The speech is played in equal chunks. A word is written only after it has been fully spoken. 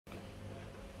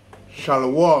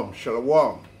Shalom,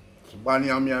 shalom. It's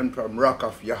Banyamian from Rock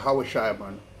of Yahawashi,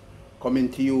 man, coming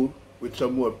to you with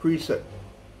some more precept.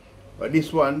 But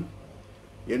this one,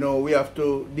 you know, we have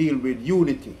to deal with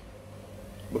unity.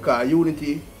 Because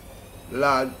unity, the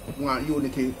Lord wants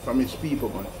unity from his people,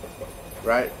 man.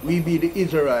 Right? We be the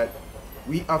Israelite.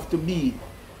 We have to be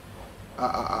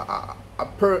a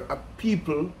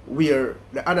people where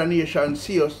the other nations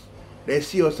see us, they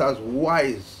see us as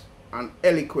wise and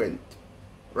eloquent.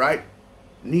 Right?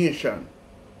 Nation.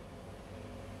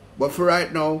 But for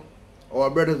right now,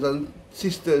 our brothers and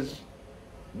sisters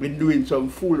been doing some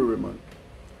foolery, man.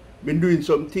 Been doing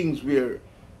some things where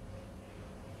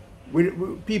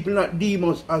people not deem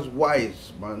us as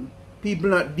wise, man. People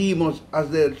not deem us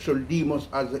as they should deem us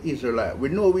as the Israelite. We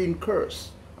know we in curse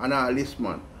and all this,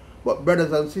 man. But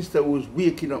brothers and sisters who's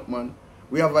waking up, man,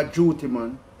 we have a duty,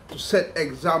 man, to set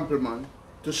example, man,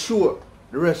 to show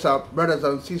the rest of brothers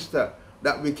and sisters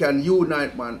that we can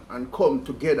unite, man, and come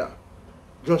together.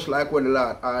 Just like when the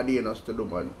Lord ordained us to do,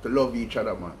 man, to love each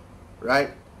other, man.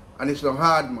 Right? And it's not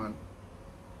hard, man.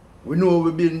 We know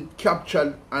we've been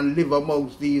captured and live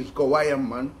amongst these Gawaiian,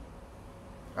 man.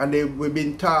 And we've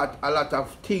been taught a lot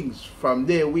of things from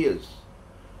their ways.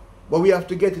 But we have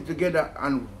to get it together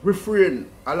and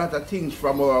refrain a lot of things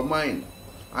from our mind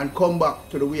and come back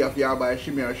to the way of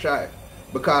Yahawashi.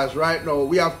 Because right now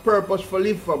we have purpose for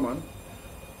live for, man.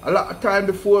 A lot of time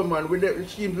before, man, it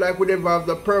seems like we never have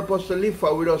the purpose to live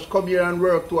for. We just come here and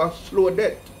work to a slow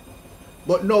death.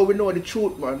 But now we know the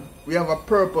truth, man. We have a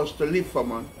purpose to live for,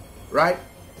 man. Right?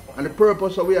 And the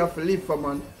purpose that we have to live for,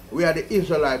 man, we are the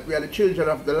Israelites. We are the children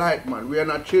of the light, man. We are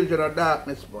not children of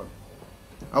darkness, man.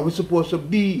 And we're supposed to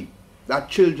be that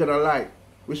children of light.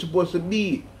 We're supposed to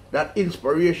be that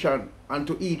inspiration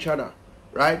unto each other.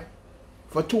 Right?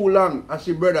 For too long, I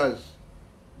see brothers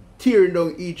tearing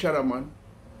down each other, man.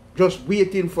 Just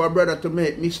waiting for a brother to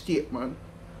make mistake, man.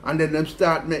 And then them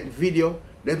start make video.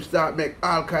 Them start make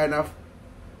all kind of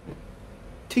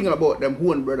thing about them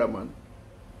own brother, man.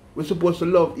 We're supposed to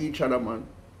love each other, man.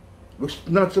 We're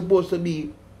not supposed to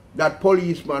be that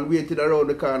policeman waiting around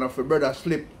the corner for brother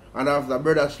slip. And after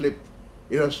brother slip,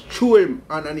 you just throw him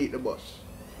underneath the bus.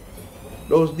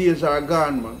 Those days are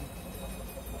gone, man.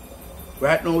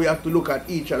 Right now we have to look at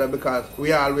each other because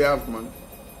we all we have, man.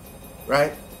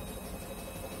 Right?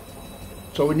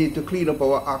 So we need to clean up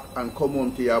our act and come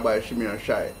home to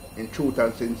Yahawashi in truth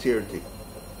and sincerity.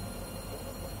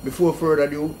 Before further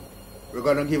ado, we're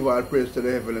going to give all praise to the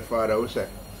Heavenly Father. We say,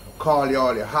 call you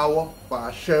all yahawah,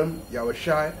 bahasham,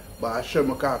 Yahawashi,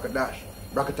 bahasham makakadash,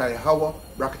 brakata yahawah,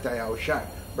 brakata Yahawashi,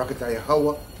 brakata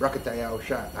yahawah, brakata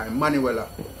Yahawashi. I'm Manuela.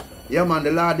 Yeah, man,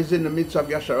 the Lord is in the midst of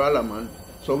yasharahla, man.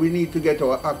 So we need to get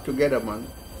our act together, man,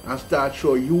 and start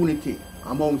show unity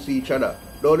amongst each other.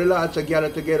 Though the Lord say gather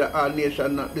together, all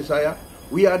nation not desire.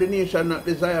 We are the nation not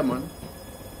desire, man.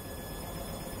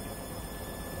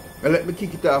 And let me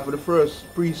kick it off with the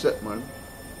first precept, man.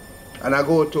 And I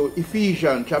go to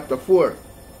Ephesians chapter 4.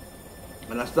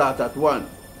 And I start at 1.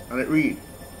 And it reads,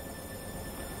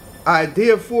 I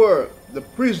therefore, the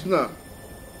prisoner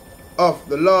of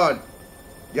the Lord,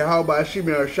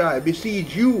 Yahawashi,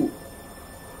 beseech you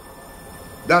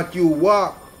that you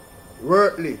walk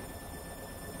worthily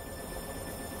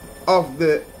of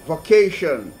the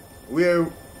vocation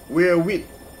wherewith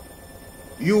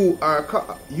ye are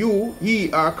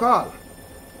called.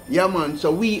 Yeah, man,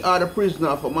 so we are the prisoner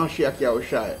of Mashiach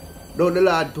Yahawashi. Though the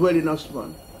Lord dwell in us,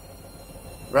 man.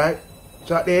 Right?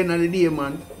 So at the end of the day,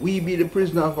 man, we be the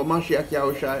prisoner of Mashiach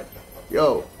Yahawashi.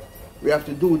 Yo, we have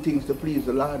to do things to please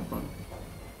the Lord, man.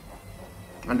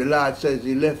 And the Lord says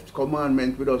he left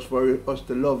commandment with us for us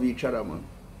to love each other, man.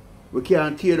 We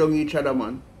can't tear down each other,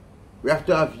 man. We have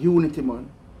to have unity, man.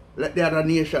 Let the other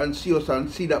nation see us and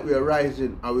see that we are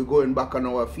rising and we're going back on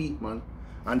our feet, man.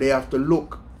 And they have to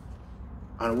look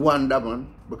and wonder, man.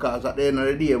 Because at the end of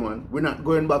the day, man, we're not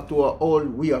going back to our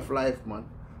old way of life, man.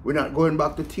 We're not going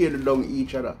back to tear down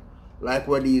each other. Like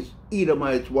what these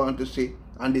Edomites want to see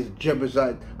and these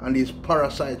Jebusites and these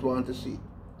parasites want to see.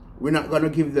 We're not going to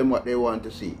give them what they want to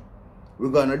see. We're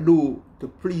going to do to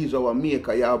please our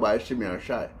Maker,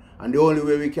 Yahawashi. And the only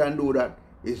way we can do that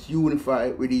is unify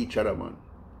with each other, man.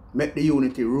 Make the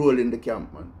unity roll in the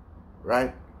camp, man.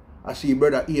 Right? I see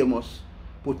Brother Amos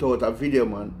put out a video,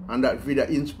 man. And that video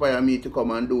inspired me to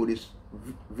come and do this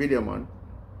video, man.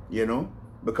 You know?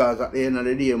 Because at the end of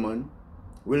the day, man,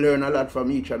 we learn a lot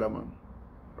from each other, man.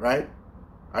 Right?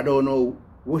 I don't know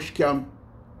which camp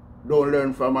don't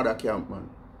learn from other camp,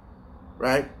 man.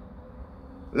 Right?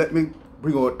 Let me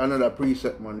bring out another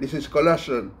precept, man. This is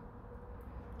Colossians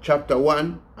chapter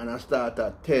 1, and I start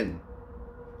at 10.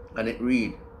 And it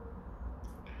read,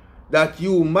 that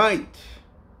you might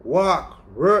walk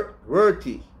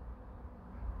worthy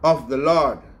of the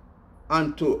Lord,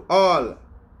 unto all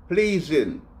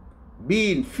pleasing,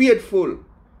 being faithful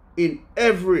in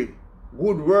every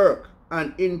good work,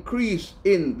 and increase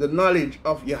in the knowledge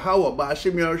of Yahawah,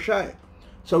 bahasham.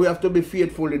 So we have to be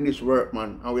faithful in this work,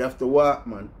 man, and we have to work,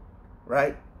 man,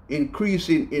 right?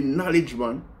 Increasing in knowledge,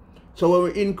 man. So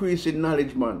when we increase in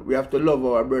knowledge, man, we have to love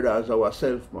our brother as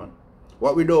ourselves, man.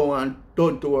 What we don't want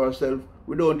done to ourselves,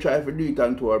 we don't try to do it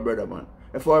unto our brother, man.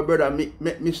 If our brother make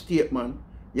mistake, man,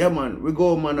 yeah, man, we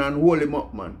go, man, and hold him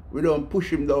up, man. We don't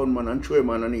push him down, man, and throw him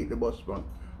underneath the bus, man.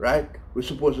 Right? We're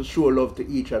supposed to show love to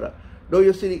each other. Don't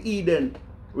you see the Eden?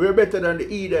 We're better than the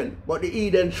Eden, but the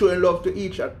Eden showing love to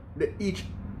each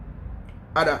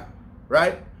other,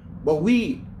 right? But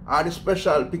we are the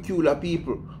special, peculiar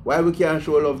people. Why we can't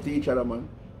show love to each other, man?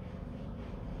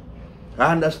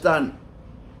 I understand.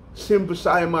 Simple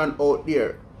Simon out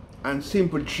there and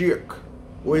simple Jake,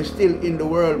 we're still in the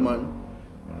world, man.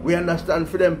 We understand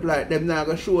for them plight, them not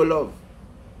gonna show love.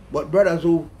 But brothers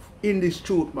who in this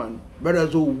truth, man,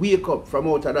 brothers who wake up from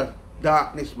out of that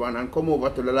darkness, man, and come over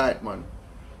to the light, man,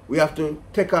 we have to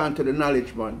take on to the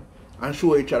knowledge, man, and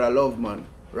show each other love, man,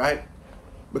 right?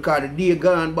 Because the day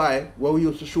gone by where we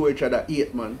used to show each other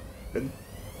hate, man. The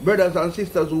brothers and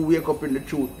sisters who wake up in the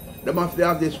truth, they have to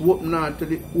have this open arms to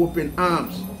the open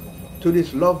arms to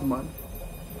this love, man.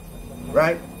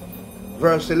 Right?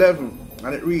 Verse 11,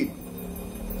 and it reads,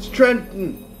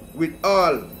 strengthen with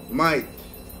all might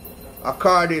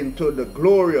according to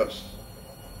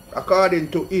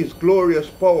his glorious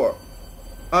power,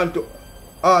 unto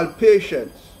all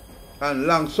patience and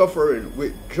long suffering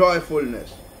with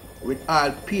joyfulness. With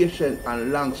all patience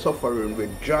and long suffering with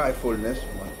joyfulness,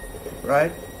 man.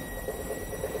 Right?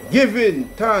 Giving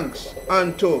thanks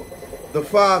unto the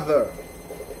Father,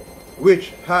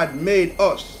 which had made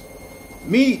us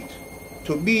meet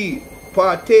to be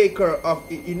partaker of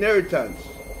the inheritance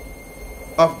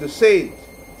of the saints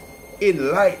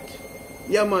in light.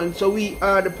 Yeah, man, so we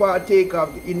are the partaker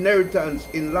of the inheritance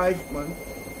in life, man.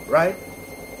 Right?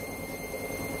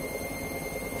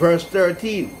 Verse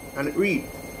 13, and it reads,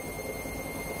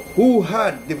 who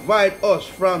had divided us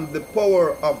from the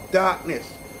power of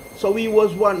darkness. So we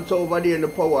was once over there in the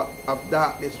power of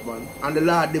darkness, man. And the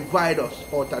Lord divide us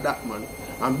out of that, man,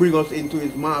 and bring us into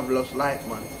his marvelous light,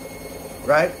 man.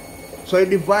 Right? So he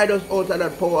divide us out of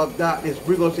that power of darkness,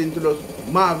 bring us into those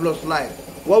marvelous light.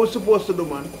 What we supposed to do,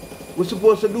 man? We're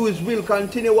supposed to do his will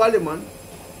continually, man.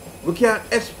 We can't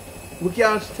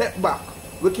step back.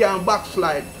 We can't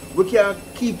backslide. We can't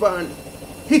keep on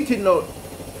hitting out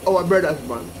our brothers,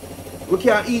 man. We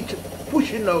can't eat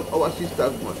pushing out our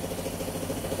sisters, man.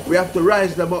 We have to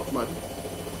rise them up, man.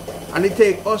 And it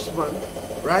takes us, man,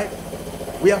 right?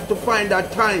 We have to find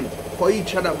that time for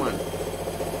each other, man.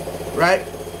 Right?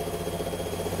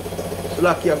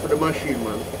 Slack here for the machine,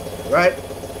 man. Right?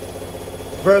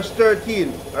 Verse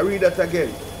 13, I read that again.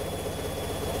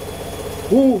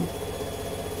 Who?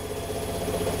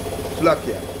 Slack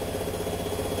here.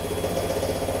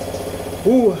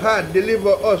 Who had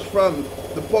delivered us from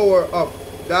the power of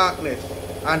darkness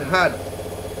and had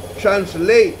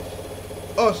translated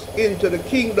us into the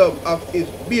kingdom of his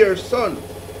dear son.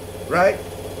 Right?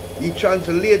 He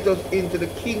translated us into the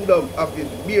kingdom of his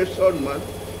dear son, man.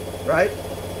 Right?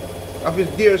 Of his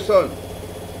dear son.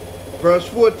 Verse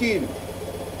 14.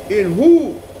 In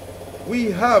who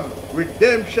we have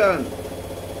redemption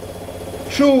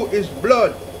through his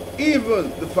blood,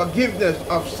 even the forgiveness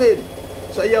of sin.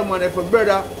 So yeah, man, if a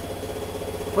brother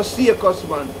forsake us,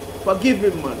 man, forgive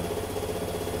him, man.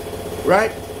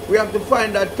 Right? We have to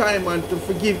find that time, man, to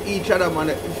forgive each other, man,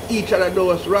 if each other do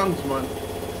us wrongs, man.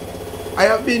 I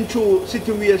have been through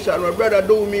situations where brother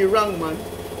do me wrong, man,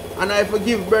 and I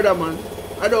forgive brother, man.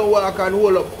 I don't walk and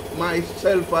hold up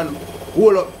myself and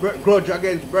hold up grudge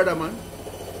against brother, man.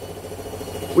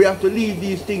 We have to leave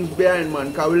these things behind,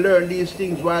 man, because we learn these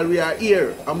things while we are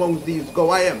here amongst these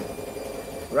Goyim.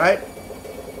 Right?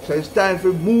 So it's time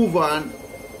to move on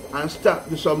and stop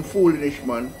with some foolishness,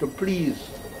 man, to please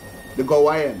the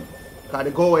Goyim. Because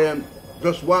the Goyim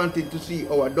just wanted to see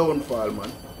our downfall,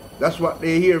 man. That's what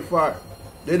they're here for.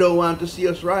 They don't want to see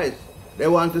us rise. They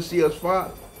want to see us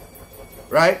fall.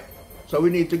 Right? So we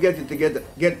need to get it together.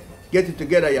 Get it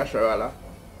together, yasharahla.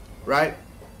 Right?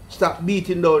 Stop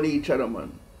beating down each other,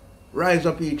 man. Rise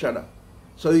up each other.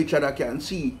 So each other can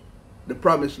see the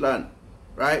promised land.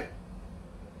 Right?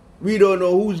 We don't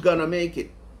know who's gonna make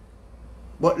it.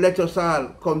 But let us all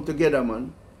come together,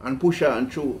 man, and push on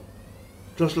through.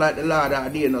 Just like the Lord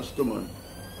ordained us to, man.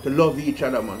 To love each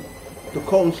other, man. To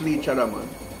counsel each other, man.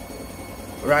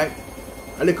 Right?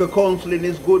 A little counseling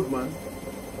is good, man.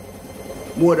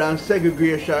 More than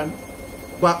segregation,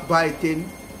 backbiting,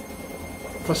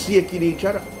 forsaking each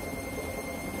other.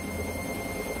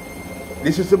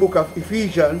 This is the book of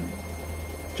Ephesians,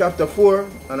 chapter 4,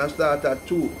 and I start at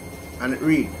 2, and it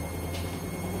reads,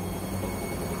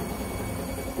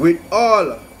 with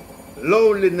all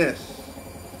lowliness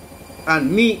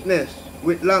and meekness,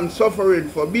 with long suffering,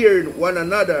 forbearing one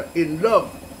another in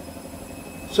love.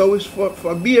 So it's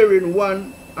forbearing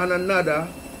one and another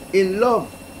in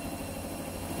love.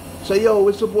 So yo,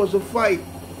 we're supposed to fight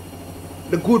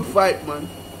the good fight, man.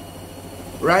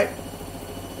 Right?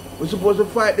 We're supposed to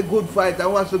fight the good fight.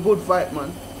 And what's the good fight,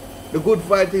 man? The good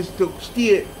fight is to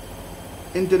steer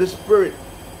into the spirit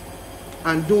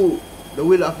and do the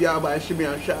will of Yahawashi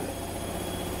and Shali.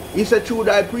 He said, through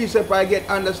thy precept I get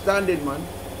understanding, man.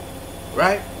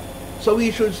 Right? So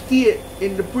we should stay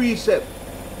in the precept.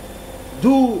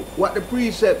 Do what the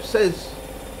precept says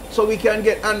so we can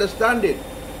get understanding.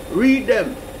 Read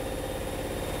them.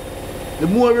 The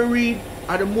more we read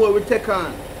and the more we take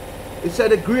on. It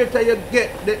said the greater you get,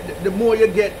 the more you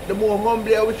get, the more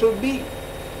humbler we should be.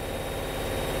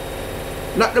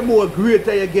 Not the more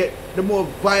greater you get, the more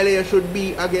violent you should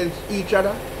be against each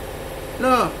other.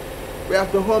 No. We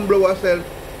have to humble ourselves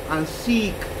and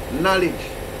seek knowledge.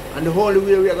 And the only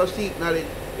way we are going to seek knowledge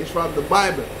is from the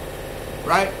Bible.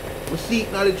 Right? We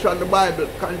seek knowledge from the Bible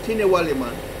continually,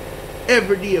 man.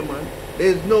 Every day, man. There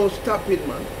is no stopping,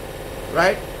 man.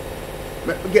 Right?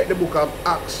 Let me get the book of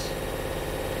Acts.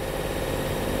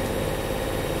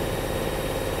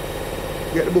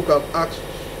 Get the book of Acts,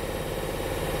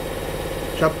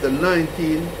 chapter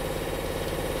 19,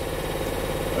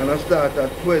 and I start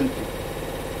at 20,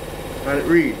 and it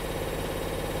reads,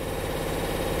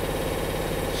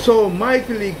 so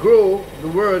mightily grow the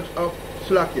words of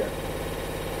Slakia.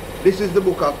 This is the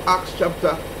book of Acts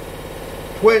chapter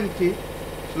 20,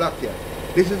 Slakia.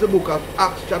 This is the book of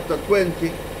Acts chapter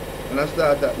 20, and I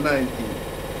start at 19,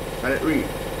 and it reads,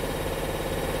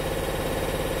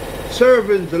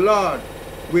 serving the Lord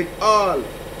with all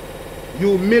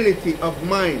humility of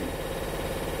mind,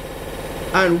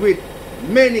 and with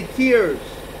many tears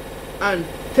and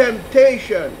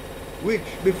temptation, which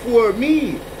before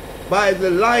me by the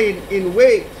lying in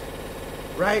wait.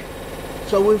 Right?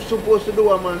 So we're supposed to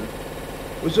do, man.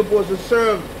 We're supposed to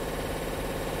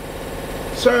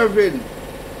serving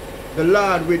the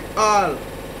Lord with all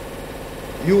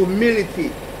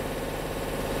humility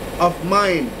of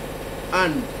mind,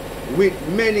 and with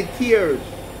many tears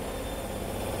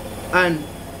and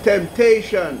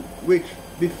temptation which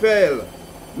befell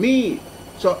me.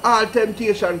 So all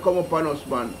temptation come upon us,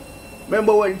 man.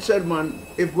 Remember what it said, man,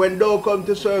 if when thou come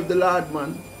to serve the Lord,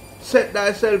 man, set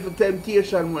thyself for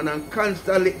temptation, man, and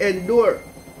constantly endure.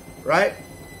 Right?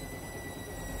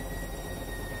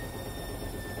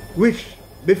 Which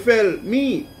befell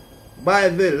me by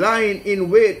the lying in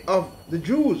wait of the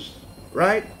Jews.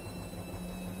 Right?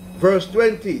 Verse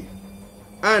 20.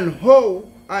 And how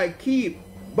I keep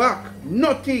back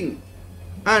nothing,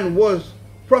 and was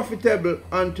profitable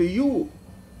unto you,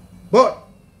 but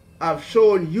I've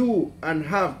shown you and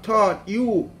have taught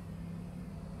you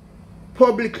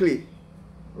publicly,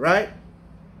 right?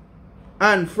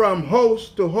 And from house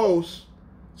to house.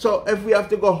 So if we have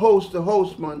to go house to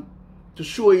house, man, to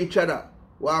show each other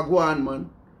what I go on, man.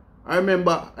 I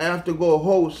remember I have to go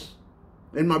house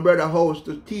in my brother's house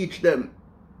to teach them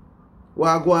what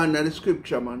I go on in the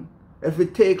scripture, man. If we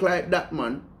take like that,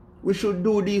 man, we should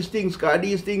do these things, because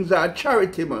these things are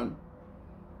charity, man.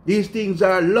 These things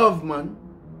are love, man.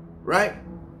 Right?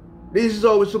 This is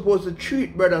how we're supposed to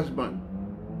treat brothers, man.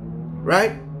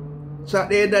 Right? So at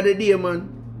the end of the day,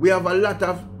 man, we have a lot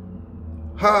of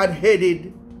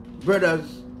hard-headed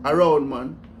brothers around,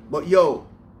 man. But yo,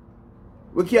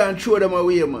 we can't throw them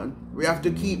away, man. We have to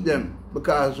keep them,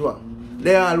 because what?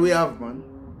 They're all we have, man.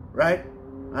 Right?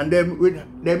 And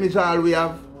them is all we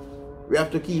have. We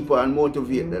have to keep on and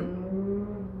motivate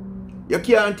them. You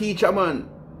can't teach a man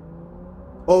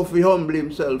how to humble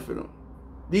himself, you know.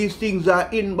 These things are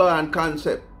inborn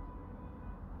concept.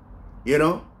 You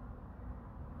know?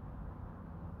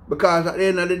 Because at the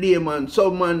end of the day, man,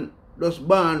 some man just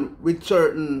born with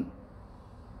certain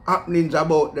happenings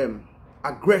about them.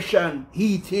 Aggression,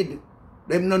 heated.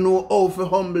 Them don't know how to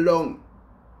humble down.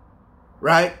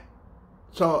 Right?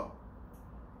 So,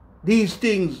 these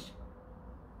things,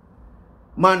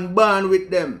 man born with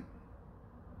them.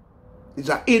 It's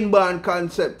an inborn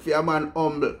concept for a man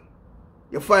humble.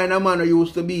 You find a man who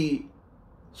used to be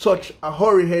such a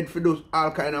hurry head for those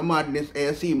all kind of madness, and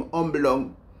you see him humble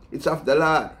down. It's of the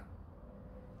Lord.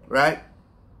 Right?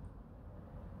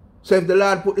 So if the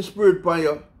Lord put the spirit upon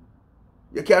you,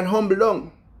 You can humble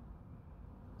down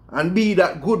and be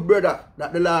that good brother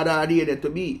that the Lord ordained to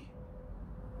be.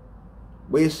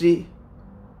 But you see,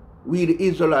 we the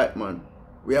Israelite man,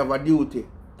 we have a duty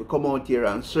to come out here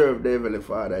and serve the Heavenly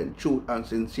Father in truth and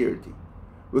sincerity.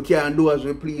 We can't do as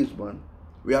we please, man.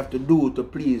 We have to do to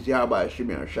please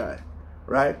Yahawashi.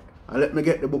 Right? And let me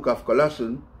get the book of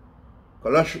Colossians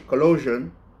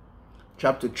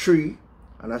chapter 3,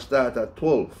 and I start at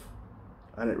 12.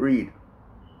 And it read,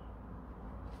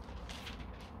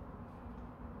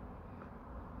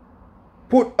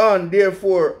 put on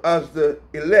therefore as the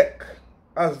elect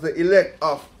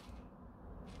of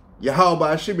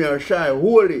Yahawashi,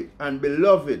 holy and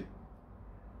beloved,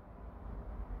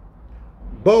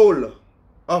 bowl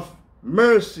of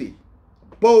mercy,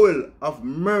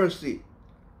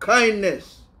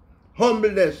 kindness,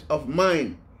 humbleness of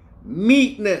mind,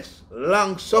 meekness,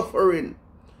 long suffering.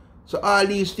 So all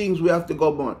these things we have to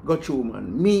go through,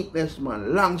 man. Meekness,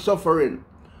 man, long suffering.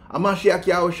 Mashiach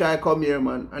Yahawashi come here,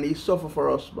 man, and he suffer for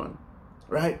us, man.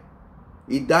 Right?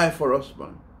 He died for us,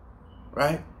 man.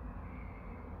 Right?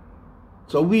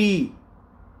 So we,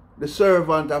 the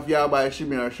servant of Yahawashi,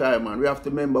 man, we have to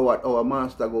remember what our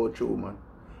master go through, man.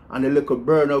 And the little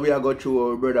burner we are go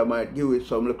through, our brother might give it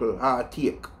some little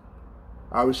heartache.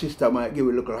 Our sister might give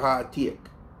it a little heartache.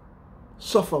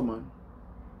 Suffer, man.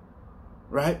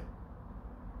 Right?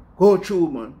 Go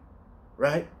through, man.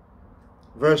 Right?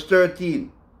 Verse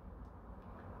 13.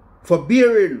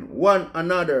 Forbearing one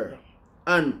another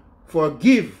and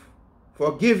forgiving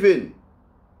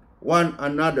one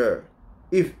another.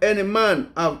 If any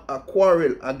man have a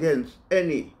quarrel against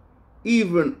any,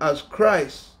 even as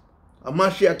Christ,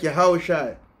 Mashiach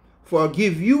Yahawashi,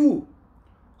 forgive you,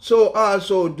 so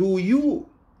also do you.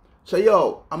 So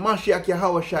yo, Mashiach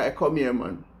Yahawashi come here,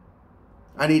 man.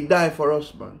 And he died for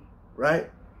us, man. Right?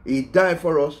 He died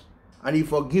for us and he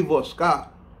forgive us. Cause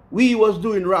we was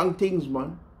doing wrong things,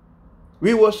 man.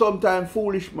 We were sometimes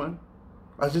foolish, man.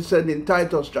 As it said in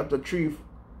Titus chapter 3,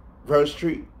 verse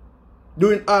 3.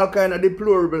 Doing all kind of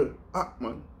deplorable act,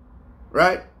 man.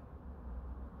 Right?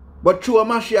 But through a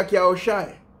Mashiach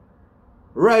Yahawashi,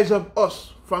 rise up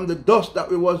us from the dust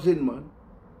that we was in, man.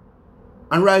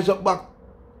 And rise up back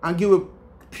and give a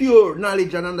pure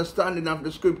knowledge and understanding of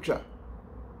the scripture.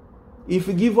 He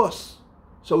forgive us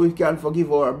so we can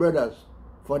forgive our brothers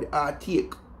for the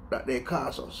heartache that they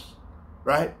cause us.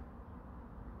 Right?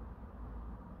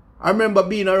 I remember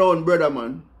being around brother,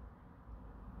 man.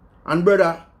 And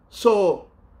brother so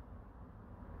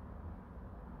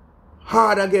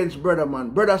hard against brother, man.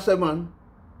 Brother said, man,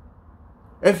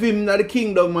 if him not the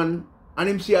kingdom, man, and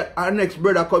him see our next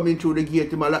brother coming through the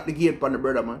gate, him lock the gate upon the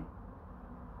brother, man.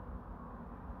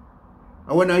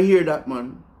 And when I hear that,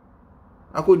 man,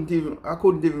 I couldn't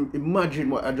even imagine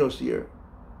what I just hear.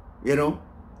 You know?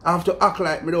 I have to act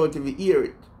like me don't even hear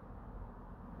it.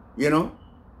 You know?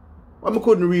 But I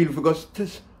couldn't read because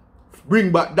just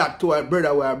bring back that to our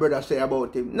brother, what our brother say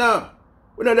about him. No,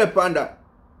 we not depend on that.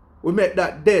 We make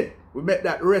that dead. We make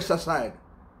that rest aside.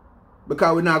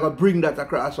 Because we're not going to bring that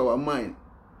across our mind.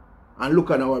 And look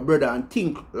at our brother and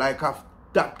think like have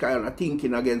that kind of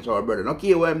thinking against our brother. Not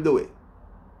care what I'm doing.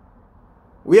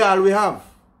 We all we have.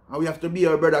 And we have to be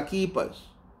our brother keepers.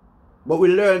 But we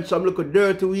learned some little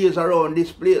dirty ways around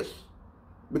this place.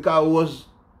 Because we was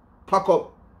packed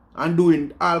up and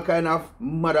doing all kind of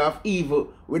mother of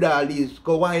evil with all these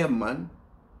Kawaiian, man.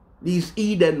 These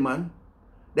Eden, man.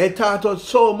 They taught us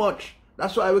so much.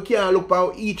 That's why we can't look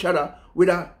at each other with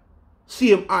a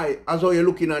same eye as how you're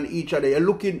looking at each other. You're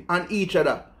looking at each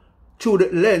other through the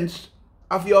lens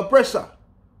of your oppressor.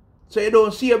 So you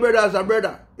don't see your brother as a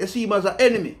brother. You see him as an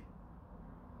enemy.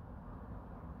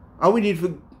 And we need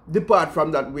to depart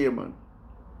from that way, man.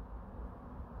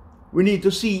 We need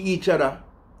to see each other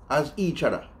as each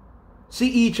other. See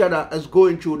each other as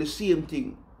going through the same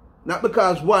thing. Not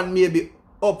because one may be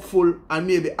upful and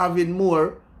maybe having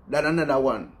more than another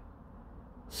one.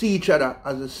 See each other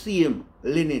as the same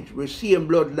lineage, the same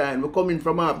bloodline. We're coming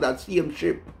from off that same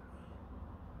ship.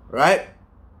 Right?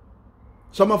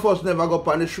 Some of us never got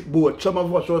on the boat. Some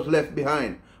of us was left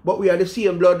behind. But we are the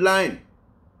same bloodline.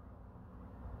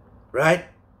 Right?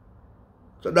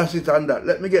 So that's it on that.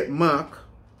 Let me get Mark.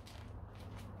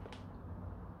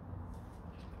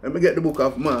 Let me get the book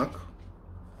of Mark.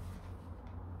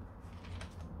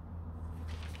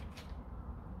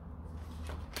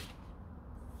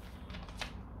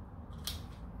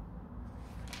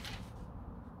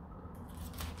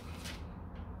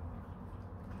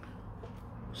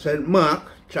 St. Mark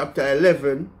chapter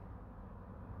 11.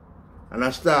 And I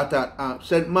start at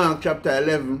St. Mark chapter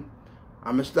 11.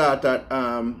 I'm going to start at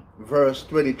verse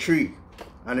 23.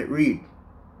 And it reads,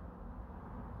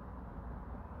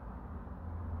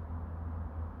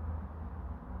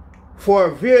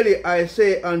 For verily I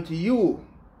say unto you,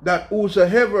 that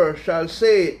whosoever shall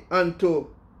say unto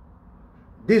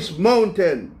this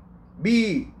mountain,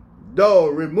 be thou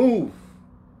removed,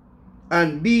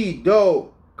 and be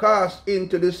thou cast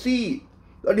into the sea.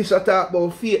 So this is a talk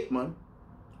about faith, man.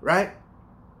 Right?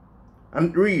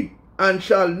 And read, and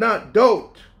shall not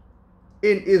doubt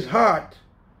in his heart,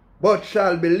 but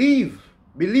shall believe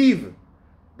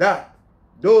that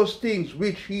those things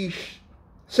which he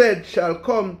said shall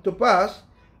come to pass,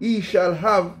 he shall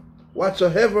have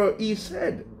whatsoever he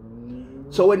said.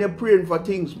 So when you're praying for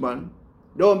things, man,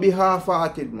 don't be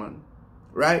half-hearted, man.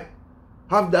 Right?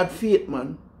 Have that faith,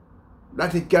 man,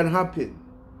 that it can happen.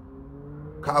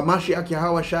 Because Mashiach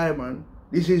Yahawashi, man,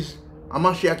 this is a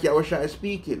Mashiach Yahawashi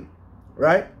speaking.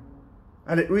 Right?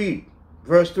 And it read,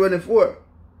 verse 24.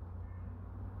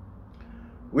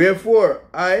 Wherefore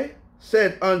I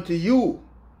said unto you,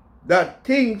 that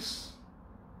things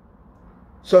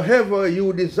soever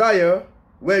you desire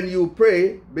when you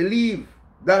pray, believe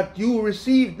that you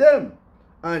receive them,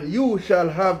 and you shall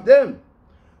have them.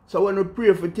 So when we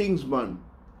pray for things, man,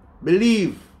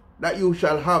 believe that you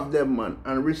shall have them, man,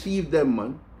 and receive them,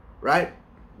 man. Right?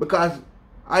 Because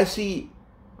I see,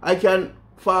 I can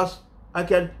fast, I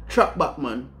can track back,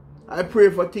 man. I pray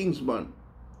for things, man.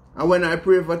 And when I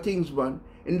pray for things, man,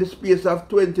 in the space of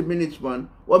 20 minutes, man,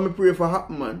 what me pray for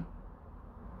happen, man.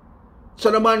 So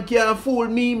the man can't fool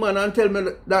me, man, and tell me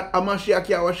that a Mashiach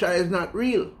Yahawashi is not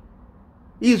real.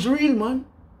 He's real, man.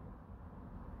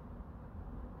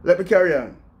 Let me carry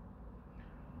on.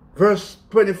 Verse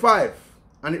 25,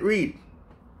 and it read,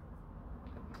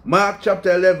 Mark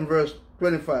chapter 11, verse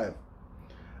 25.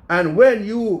 And when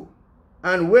you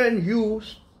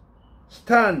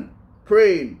stand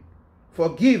praying,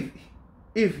 forgive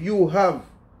if you have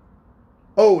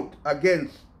aught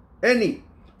against any.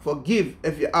 Forgive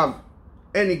if you have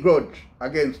any grudge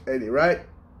against any, right?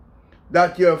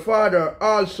 That your Father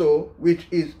also, which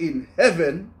is in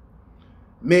heaven,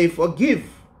 may forgive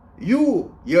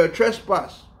you your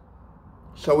trespass.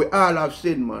 So we all have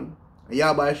sinned, man. And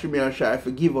Yahawashi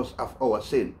forgive us of our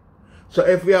sin. So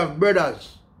if we have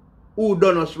brothers who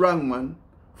done us wrong, man,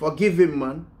 forgive him,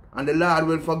 man, and the Lord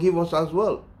will forgive us as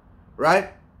well.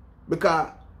 Right? Because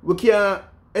we can't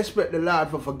expect the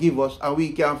Lord to forgive us, and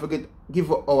we can't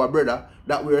forgive our brother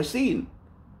that we are seeing.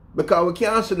 Because we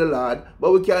can't see the Lord,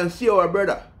 but we can see our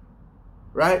brother.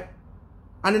 Right?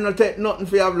 And it don't take nothing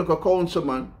for you to have like a counsel,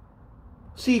 man.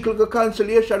 Seek like a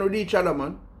consolation with each other,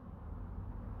 man.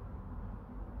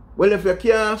 Well, if you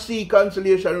can't seek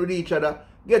consolation with each other,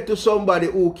 get to somebody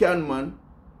who can, man,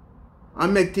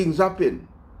 and make things happen.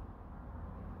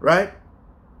 Right?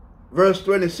 Verse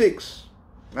 26,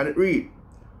 and it read,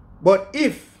 but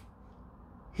if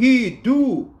he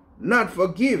do not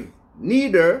forgive,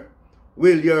 neither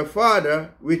will your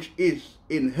Father which is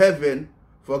in heaven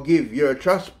forgive your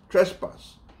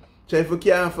trespass. So if we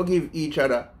can't forgive each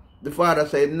other, the Father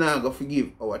said, nah, go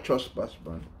forgive our trespass,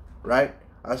 man. Right?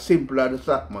 As simple as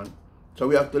that, man. So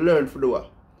we have to learn to do what?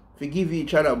 Forgive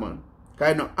each other, man.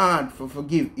 Kind of hard to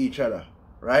forgive each other.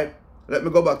 Right? Let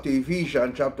me go back to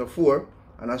Ephesians chapter 4,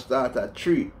 and I start at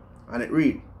 3, and it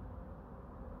read,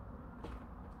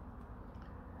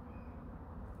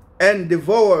 and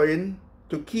devouring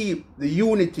to keep the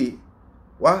unity.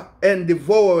 What? And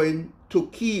devouring to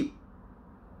keep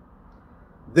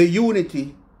the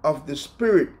unity of the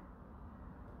Spirit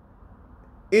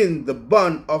in the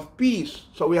bond of peace.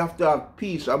 So we have to have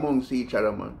peace amongst each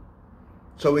other, man.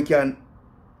 So we can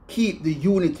keep the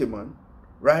unity, man.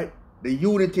 Right? The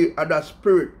unity of that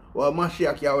Spirit, or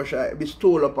Mashiach Yahawashi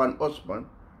bestowed upon us, man.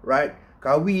 Right?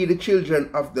 Because we the children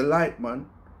of the light, man.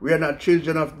 We are not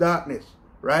children of darkness.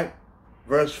 Right?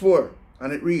 Verse 4,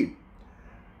 and it read,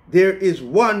 there is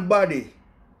one body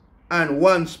and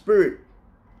one Spirit,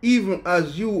 even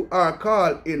as you are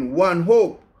called in one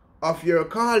hope of your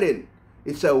calling.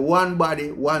 It's a one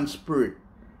body, one Spirit.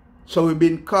 So we've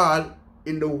been called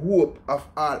in the hope of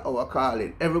all our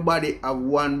calling. Everybody have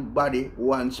one body,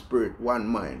 one Spirit, one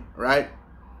mind. Right?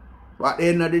 But at the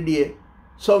end of the day,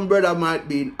 some brother might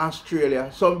be in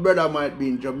Australia, some brother might be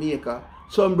in Jamaica,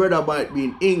 some brother might be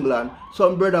in England,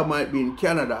 some brother might be in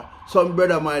Canada, some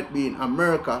brother might be in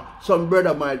America, some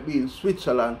brother might be in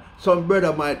Switzerland, some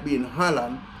brother might be in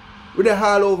Holland. We're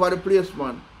all over the place,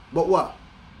 man. But what?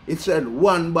 It said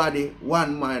one body,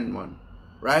 one mind, man.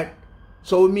 Right?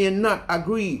 So we may not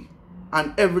agree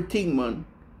on everything, man.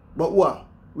 But what?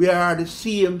 We are the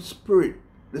same Spirit,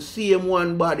 the same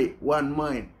one body, one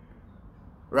mind.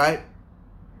 Right?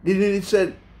 Didn't it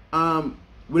said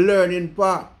we learn in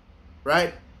part?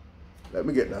 Right? Let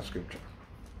me get that scripture.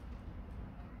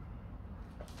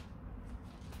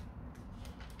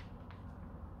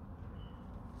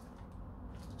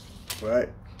 Right?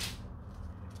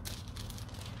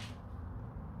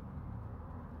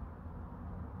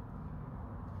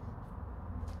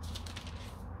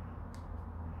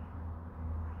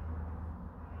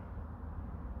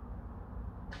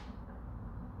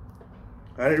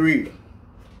 And it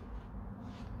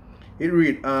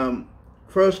read 1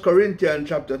 Corinthians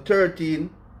chapter 13,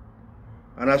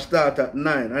 and I start at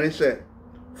 9, and it said,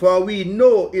 for we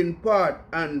know in part,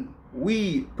 and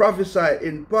we prophesy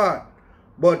in part,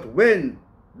 but when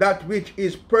that which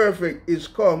is perfect is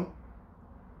come,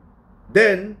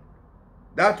 then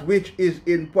that which is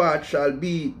in part shall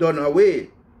be done away.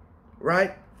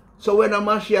 Right? So when a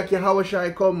Mashiach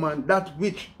Yahawashi come, man, that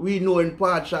which we know in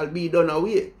part shall be done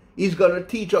away. He's going to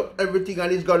teach up everything,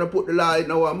 and he's going to put the law in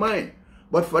our mind.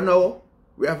 But for now,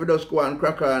 we have to just go and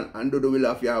crack on and do the will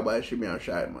of Yahawashi,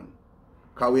 man.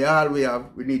 Because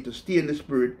we need to stay in the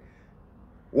spirit.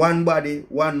 One body,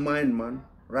 one mind, man.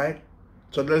 Right?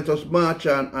 So let us march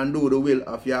on and do the will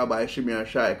of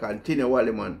Yahawashi,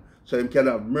 continually, man. So he can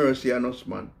have mercy on us,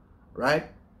 man.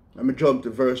 Right? Let me jump to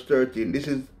verse 13. This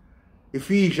is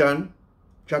Ephesians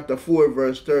chapter 4,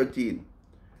 verse 13.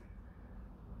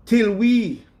 Till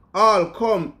we all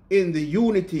come in the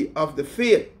unity of the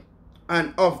faith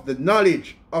and of the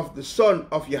knowledge of the Son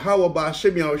of Yahawah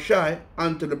bahasham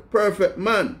unto the perfect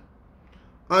man,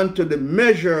 unto the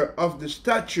measure of the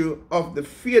stature of the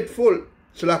faithful,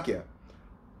 Slakia,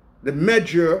 the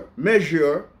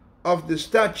measure of the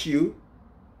stature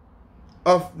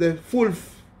of the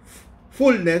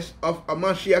fullness of a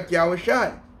Mashiach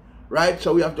Yahawashi. Right?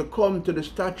 So we have to come to the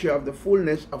stature of the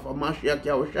fullness of a Mashiach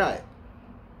Yahawashi.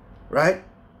 Right?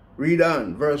 Read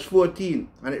on, verse 14,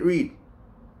 and it read,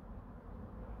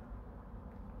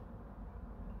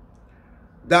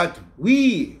 that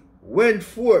we went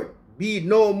forth be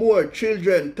no more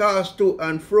children tossed to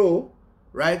and fro.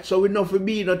 Right? So we know for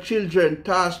being no children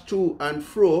tossed to and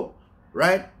fro.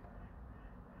 Right?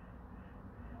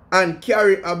 And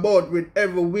carry about with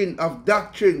every wind of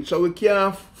doctrine. So we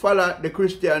can't follow the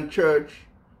Christian church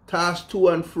tossed to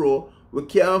and fro. We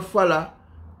can't follow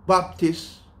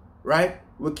Baptists, right?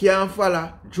 We can't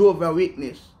follow Jehovah's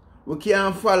Witness. We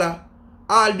can't follow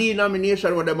all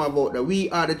denominations what them about that.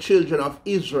 We are the children of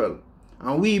Israel.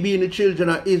 And we being the children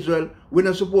of Israel, we're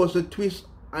not supposed to twist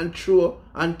and throw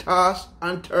and toss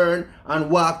and turn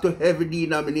and walk to every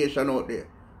denomination out there.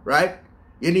 Right?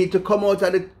 You need to come out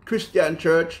of the Christian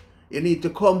church. You need to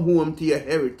come home to your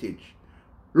heritage.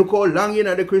 Look how long you're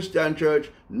in the Christian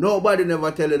church. Nobody never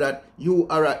tell you that you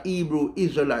are a Hebrew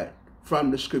Israelite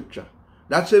from the scripture.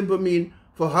 That simply means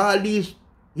for all these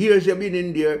years you've been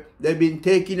in there, they've been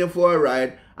taking you for a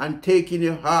ride and taking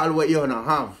you all what you're going to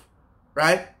have.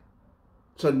 Right?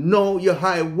 So now you're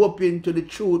high whooping to the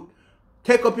truth.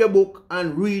 Take up your book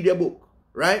and read your book.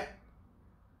 Right?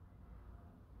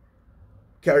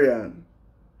 Carry on.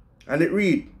 And it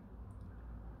read,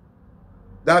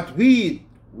 that we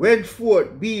went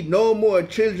forth be no more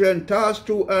children tossed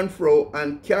to and fro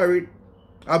and carried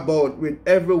about with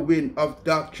every wind of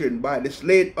doctrine by the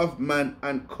sleight of man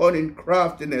and cunning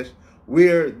craftiness,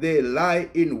 where they lie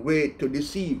in wait to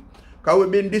deceive. Because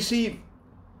we've been deceived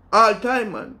all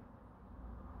time, man.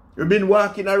 We've been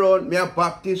walking around, me a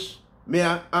Baptist, me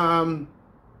a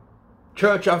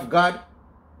Church of God,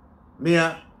 me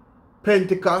a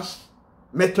Pentecost,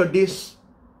 Methodist,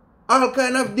 all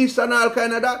kind of this and all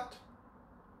kind of that.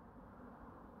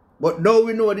 But now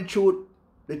we know the truth.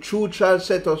 The truth shall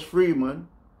set us free, man.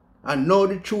 And now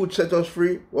the truth set us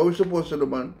free. What we supposed to do,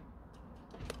 man?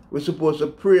 We're supposed to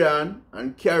pray on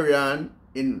and carry on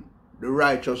in the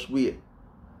righteous way.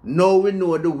 Now we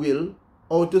know the will,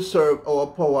 how to serve our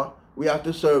power. We have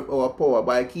to serve our power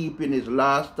by keeping his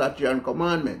last statute and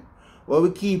commandment. When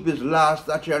we keep his last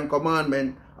statute and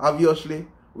commandment, obviously,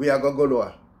 we are going to go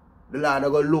lower. The Lord are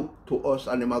going to look to us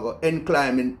and him are going to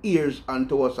incline in ears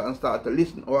unto us and start to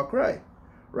listen our cry.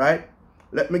 Right?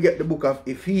 Let me get the book of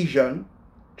Ephesians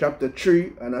chapter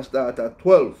 3 and I start at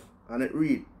 12 and it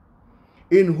read,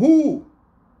 in who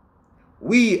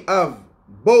we have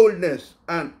boldness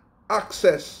and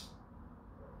access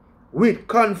with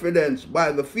confidence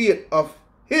by the faith of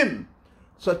him.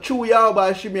 So through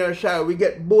Yahawashi, we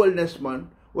get boldness,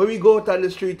 man. When we go out on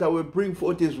the street and we bring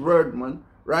forth his word, man,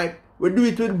 right? We do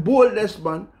it with boldness,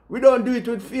 man. We don't do it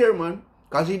with fear, man.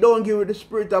 Because he don't give you the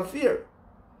spirit of fear.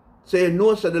 So you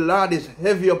know, so the Lord is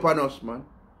heavy upon us, man.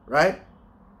 Right?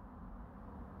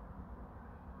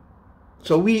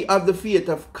 So we have the faith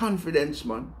of confidence,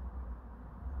 man.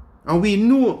 And we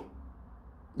know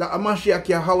that Mashiach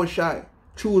Yahawashi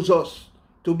chose us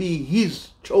to be his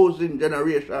chosen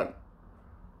generation.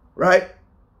 Right?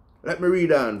 Let me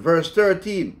read on. Verse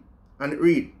 13. And it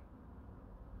read,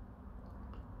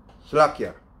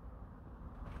 Slakia.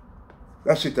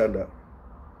 That's it on that.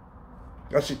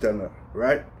 That's it on that,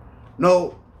 right?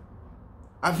 Now,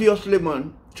 obviously,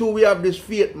 man, true we have this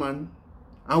faith, man.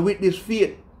 And with this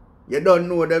faith, you don't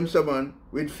know them, so man.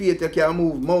 With faith, you can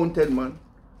move mountain, man.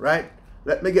 Right?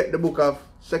 Let me get the book of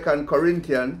 2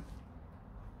 Corinthians,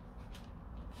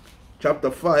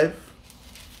 chapter 5.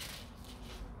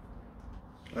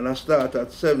 And I start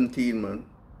at 17, man.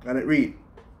 And it read,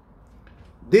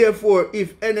 therefore,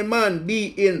 if any man be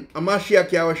in a Mashiach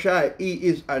Yahawashi, he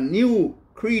is a new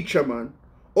creature, man.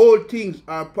 All things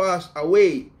are passed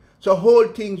away. So whole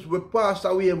things will pass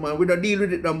away, man. We don't deal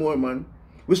with it no more, man.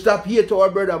 We stop here to our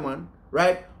brother, man.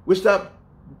 Right? We stop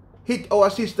hit our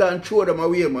sister and throw them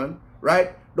away, man.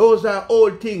 Right? Those are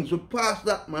old things. We pass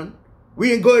that, man.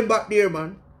 We ain't going back there,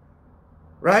 man.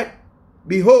 Right?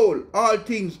 Behold, all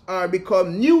things are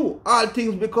become new. All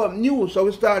things become new. So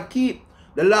we start keep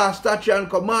the law, statute, and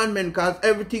commandment, because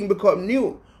everything become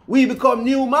new. We become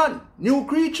new man, new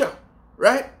creature.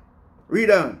 Right? Read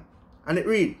on. And it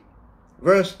read,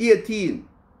 verse 18.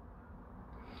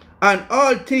 And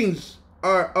all things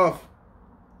are of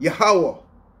Yahawah,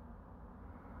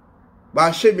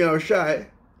 bahasham Yahawashi,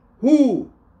 who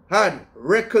had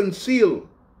reconciled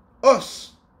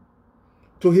us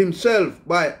to himself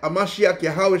by a Mashiach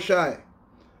Yahawashi,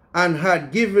 and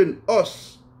had given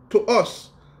us to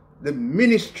us the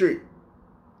ministry,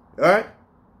 right?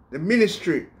 The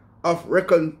ministry of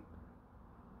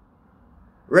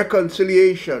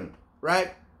reconciliation,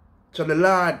 right? So the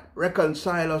Lord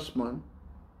reconcile us, man,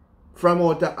 from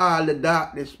out of all the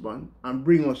darkness, man, and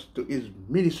bring us to his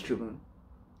ministry, man,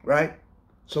 right?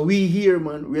 So we here,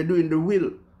 man, we're doing the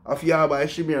will of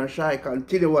Yahawashi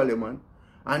continually, man.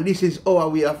 And this is our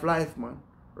way of life, man,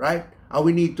 right? And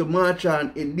we need to march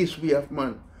on in this way of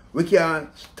man. We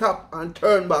can't stop and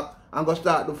turn back and go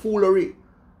start the foolery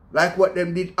like what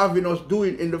them did having us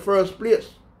doing in the first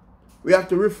place. We have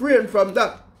to refrain from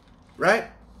that, right?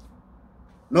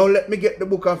 Now let me get the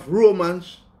book of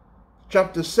Romans,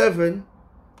 chapter 7,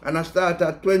 and I start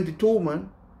at 22,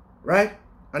 man, right?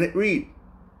 And it read,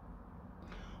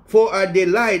 for I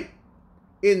delight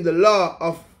in the law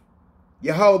of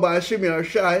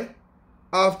Yahawashi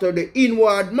after the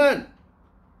inward man.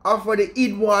 After the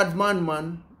inward man,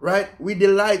 man, right? We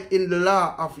delight in the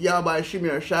law of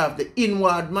Yahawashi, the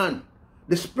inward man,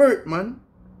 the spirit, man,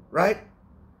 right?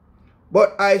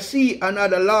 But I see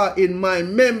another law in my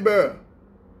member,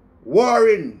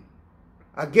 warring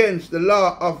against the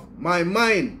law of my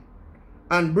mind,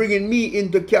 and bringing me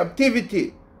into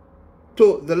captivity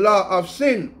to the law of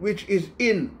sin, which is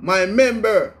in my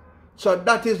member. So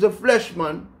that is the flesh,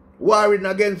 man, warring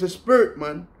against the spirit,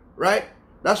 man, right?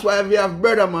 That's why if you have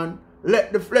brother, man,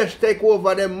 let the flesh take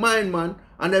over them mind, man,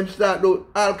 and them start do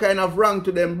all kind of wrong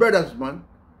to them brothers, man,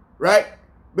 right?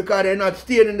 Because they're not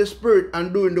staying in the spirit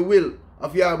and doing the will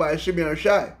of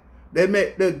Yahawashi. They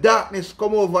make the darkness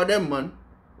come over them, man,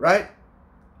 right?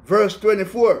 Verse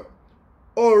 24,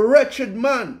 O wretched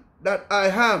man that I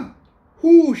am,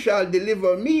 who shall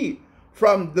deliver me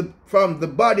from the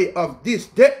body of this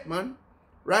death, man,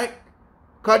 right?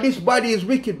 Because this body is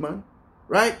wicked, man,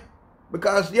 right?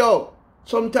 Because, yo,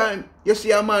 sometimes you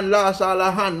see a man lost all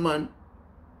a hand, man.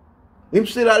 Him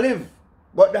still alive,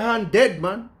 but the hand dead,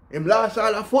 man. Him lost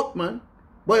all a foot, man,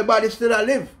 but his body still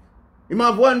alive. Him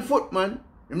have one foot, man.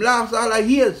 Him lost all a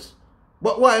ears,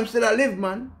 but why him still alive,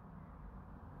 man?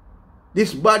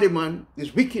 This body, man,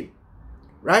 is wicked,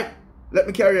 right? Let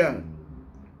me carry on.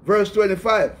 Verse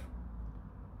 25.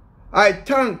 I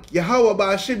thank Yahawah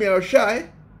bahasham Yahawashi.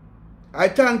 I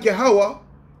thank Yahawah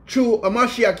through a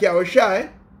Mashiach Yahawashi,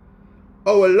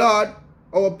 our Lord,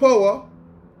 our power.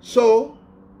 So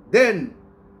then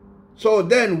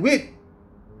with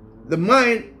the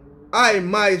mind, I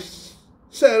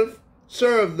myself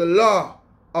serve the law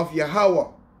of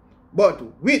Yahawah, but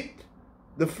with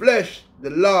the flesh, the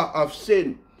law of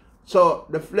sin. So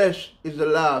the flesh is the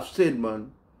law of sin,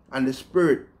 man, and the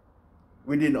spirit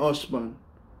within us, man,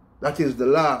 that is the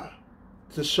law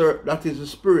to serve, that is the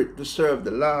spirit to serve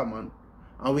the law, man.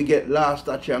 And we get law,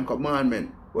 statute, and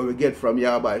commandment where we get from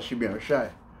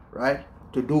Yahawashi, right?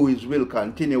 To do his will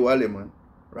continually, man,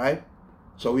 right?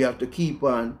 So we have to keep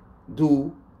on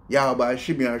do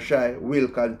Yahawashi will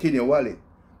continually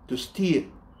to stay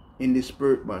in the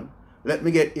spirit, man. Let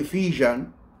me get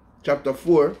Ephesians chapter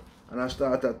 4, and I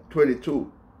start at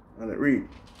 22, and it read,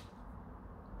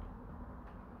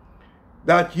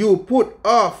 that you put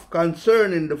off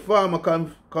concerning the former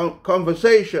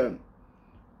conversation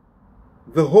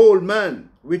the whole man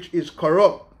which is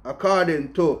corrupt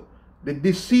according to the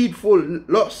deceitful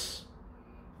lust.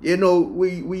 You know,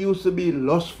 we used to be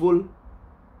lustful,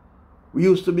 We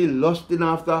used to be lusting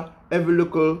after every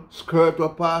little skirt will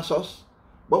pass us.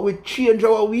 But we change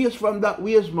our ways from that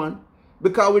ways, man.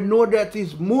 Because we know that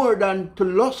it's more than to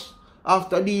lust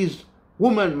after these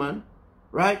women, man.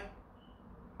 Right?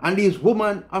 And these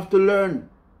women have to learn.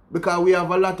 Because we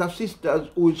have a lot of sisters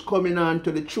who is coming on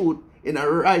to the truth in a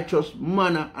righteous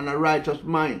manner and a righteous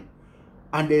mind.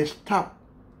 And they stop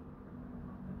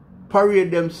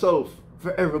parade themselves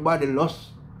for everybody lust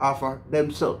after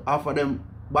themselves, after them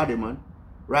body, man.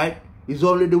 Right? It's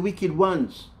only the wicked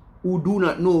ones who do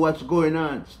not know what's going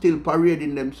on, still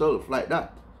parading themselves like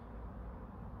that.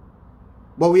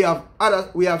 But we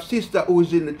have sister who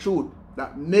is in the truth,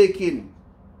 that making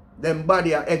them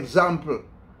body an example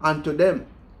unto them,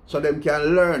 so them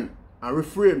can learn and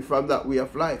refrain from that way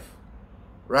of life.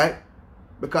 Right?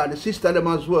 Because the sister them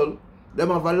as well, them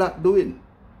have a lot doing.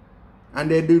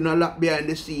 And they're doing a lot behind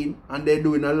the scene, and they're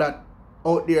doing a lot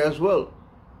out there as well.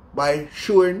 By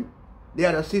showing the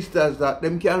other sisters that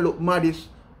them can look modest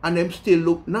and them still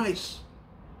look nice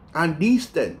and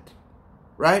decent.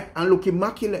 Right? And look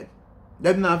immaculate.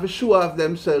 Them not have to show off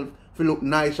themselves to look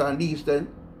nice and decent.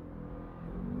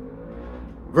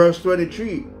 Verse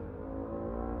 23.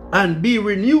 And be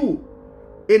renewed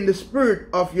in the spirit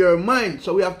of your mind.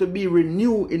 So we have to be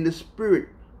renewed in the spirit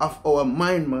of our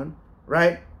mind, man.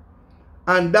 Right?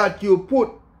 And that you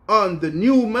put on the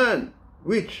new man,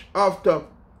 which after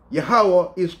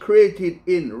Yahawah is created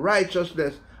in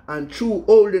righteousness and true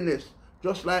holiness.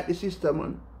 Just like the sister,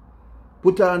 man.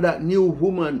 Put on that new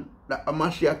woman that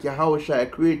Mashiach Yahawashi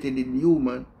created in you,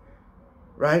 man.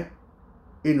 Right?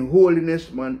 In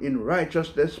holiness, man. In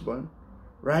righteousness, man.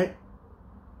 Right?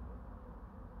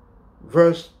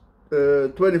 Verse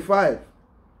 25.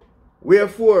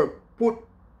 Wherefore,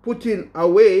 putting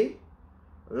away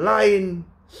lying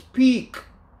speak.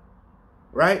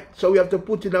 Right? So we have to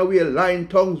put in away lying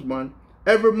tongues, man.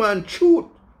 Every man truth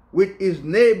with his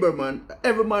neighbor, man.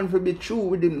 Every man will be true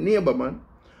with his neighbor, man.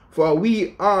 For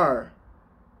we are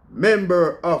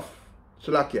member of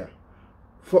Salakia.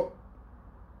 For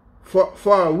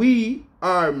we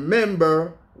are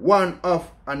member one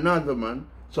of another, man.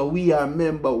 So we are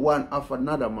member one of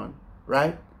another, man.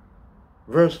 Right?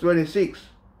 Verse 26.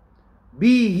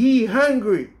 Be ye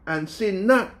hungry and sin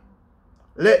not.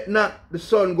 Let not the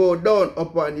sun go down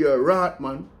upon your wrath,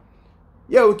 man.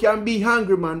 Yeah, we can be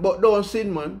hungry, man, but don't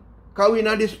sin, man. Because we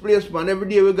in this place, man. Every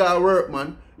day we got to work,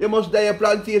 man. You must die a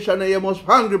plantation and you must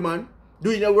hungry, man.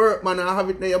 Doing your work, man, and have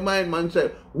it in your mind, man.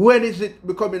 Say, when is it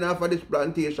becoming after this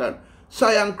plantation?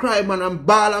 Sigh and cry, man, and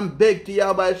bawl and beg to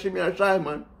Yahawashi and try,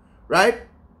 man. Right?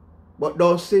 But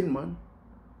don't sin, man.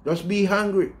 Just be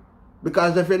hungry.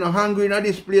 Because if you're not hungry in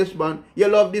this place, man, you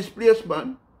love this place,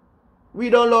 man. We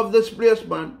don't love this place,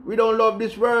 man. We don't love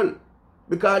this world.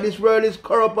 Because this world is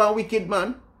corrupt and wicked,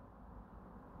 man.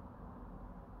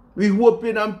 We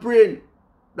hoping and praying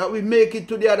that we make it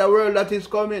to the other world that is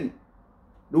coming.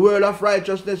 The world of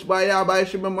righteousness by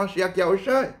Yahawashi and Mashiach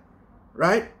Yahawashi.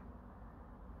 Right?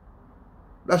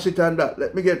 That's it on that.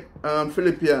 Let me get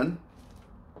Philippians.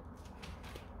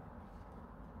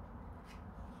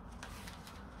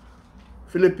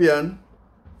 Philippians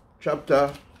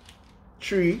chapter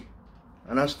 3.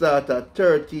 And I start at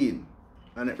 13.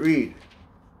 And it read.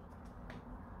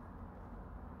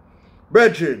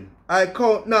 Brethren, I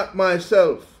count not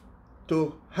myself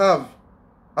to have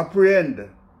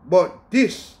apprehended, but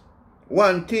this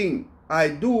one thing I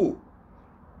do,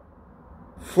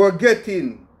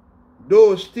 forgetting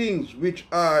those things which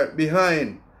are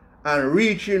behind, and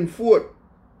reaching forth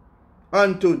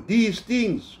unto these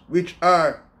things which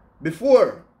are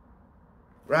before.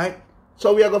 Right?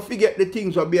 So we are going to forget the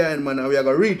things that are behind, man, and we are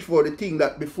going to reach for the thing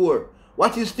that before.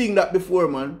 What is thing that before,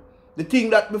 man? The thing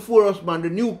that before us, man, the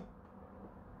new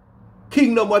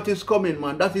kingdom what is coming,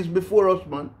 man, that is before us,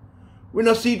 man. We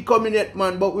don't see it coming yet,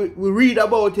 man, but we read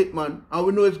about it, man, and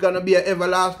we know it's going to be an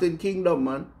everlasting kingdom,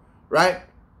 man, right?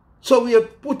 So we are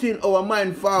putting our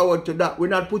mind forward to that. We're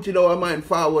not putting our mind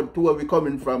forward to where we're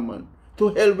coming from, man.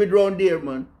 To hell with round there,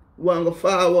 man. We want to go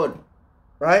forward,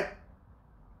 right?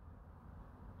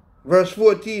 Verse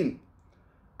 14.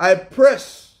 I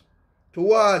press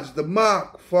towards the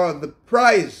mark for the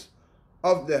prize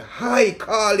of the high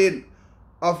calling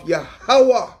of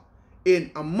Yahawah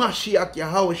in a Mashiach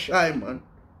Yahawashi, man.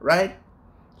 Right?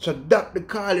 So that's the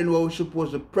calling what we're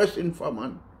supposed to press in for,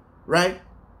 man. Right?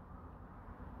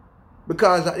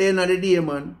 Because at the end of the day,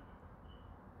 man,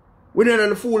 we don't have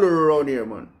the foolery around here,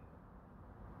 man.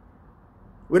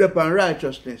 We're up on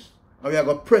righteousness. And we are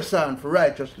going to press on for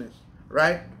righteousness.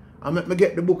 Right? And let me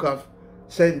get the book of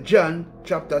St. John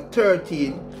chapter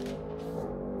 13.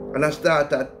 And I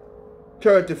start at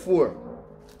 34.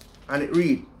 And it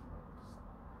reads.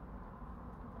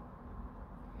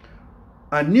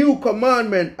 A new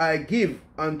commandment I give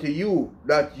unto you,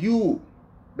 that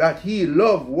ye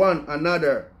love one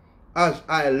another as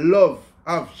I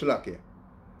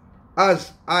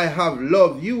have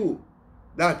loved you,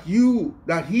 that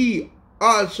he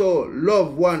also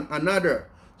love one another.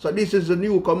 So this is the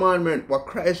new commandment what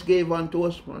Christ gave unto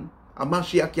us, man. A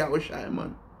Mashiach Yahawashi,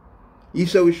 man. He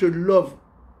said we should love.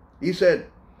 He said,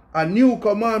 a new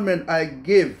commandment I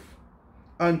give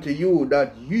unto you,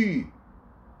 that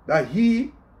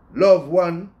ye love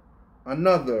one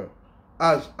another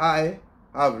as I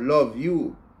have loved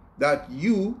you, that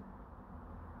you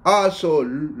also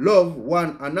love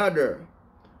one another.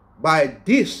 By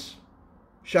this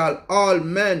shall all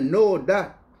men know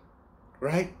that,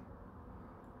 right?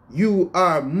 You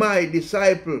are my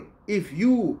disciple, if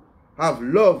you have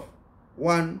loved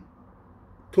one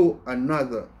to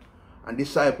another. And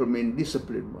disciple means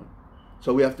discipline, man.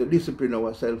 So we have to discipline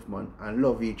ourselves, man, and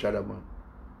love each other, man.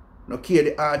 Now care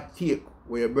the hard take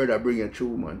where your brother bring you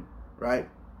through, man, right?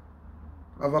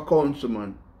 Have a counsel,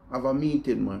 man. Have a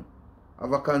meeting, man.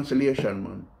 Have a consolation,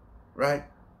 man, right?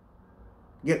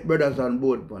 Get brothers on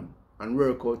board, man, and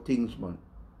work out things, man,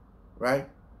 right?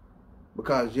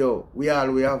 Because, yo, we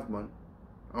all we have, man.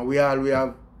 And we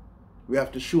have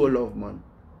to show love, man.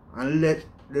 And let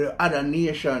the other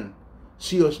nation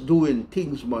see us doing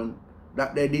things, man,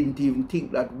 that they didn't even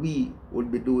think that we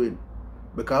would be doing.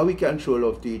 Because we can show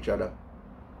love to each other,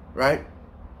 right?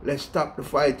 Let's stop the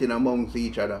fighting amongst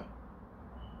each other.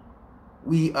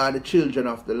 We are the children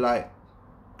of the light,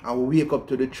 and we wake up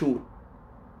to the truth.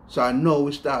 So I know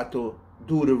we start to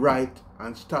do the right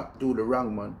and stop do the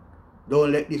wrong, man.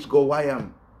 Don't let this go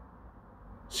wham.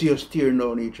 See us tearing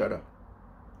down each other,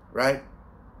 right?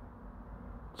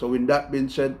 So with that being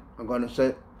said, I'm going to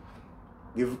say,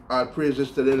 give our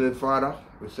praises to the little Father.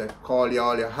 We say, call you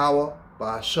all yahawah,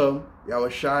 bahasham,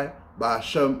 Yahawashi,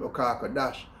 bahasham,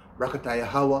 okakadash, brakata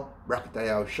yahawah, brakata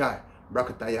Yahawashi,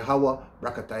 brakata yahawah,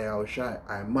 brakata Yahawashi.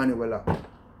 I Emmanuel.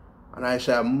 And I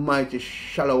say a mighty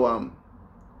shalom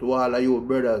to all of you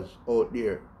brothers out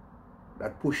there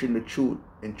that pushing the truth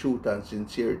in truth and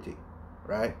sincerity,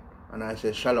 right? And I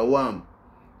say shalom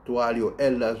to all your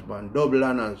elders, man. Double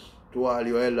honors to all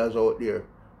your elders out there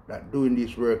that doing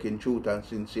this work in truth and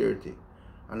sincerity.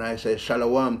 And I say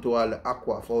shalom to all the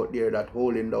aquaf out there that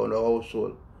holding down the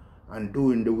household and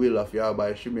doing the will of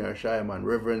Yahawashi, man,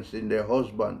 reverencing their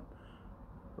husband,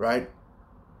 right?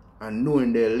 And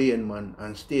knowing their lane, man,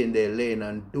 and staying their lane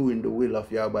and doing the will of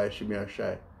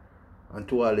Yahawashi. And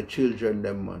to all the children,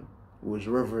 them, man, who is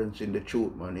reverencing the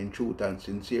truth, man, in truth and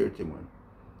sincerity, man.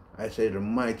 I say the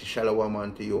mighty shalom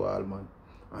unto you all, man.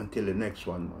 Until the next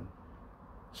one, man.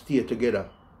 Stay together.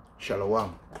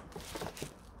 Shalom.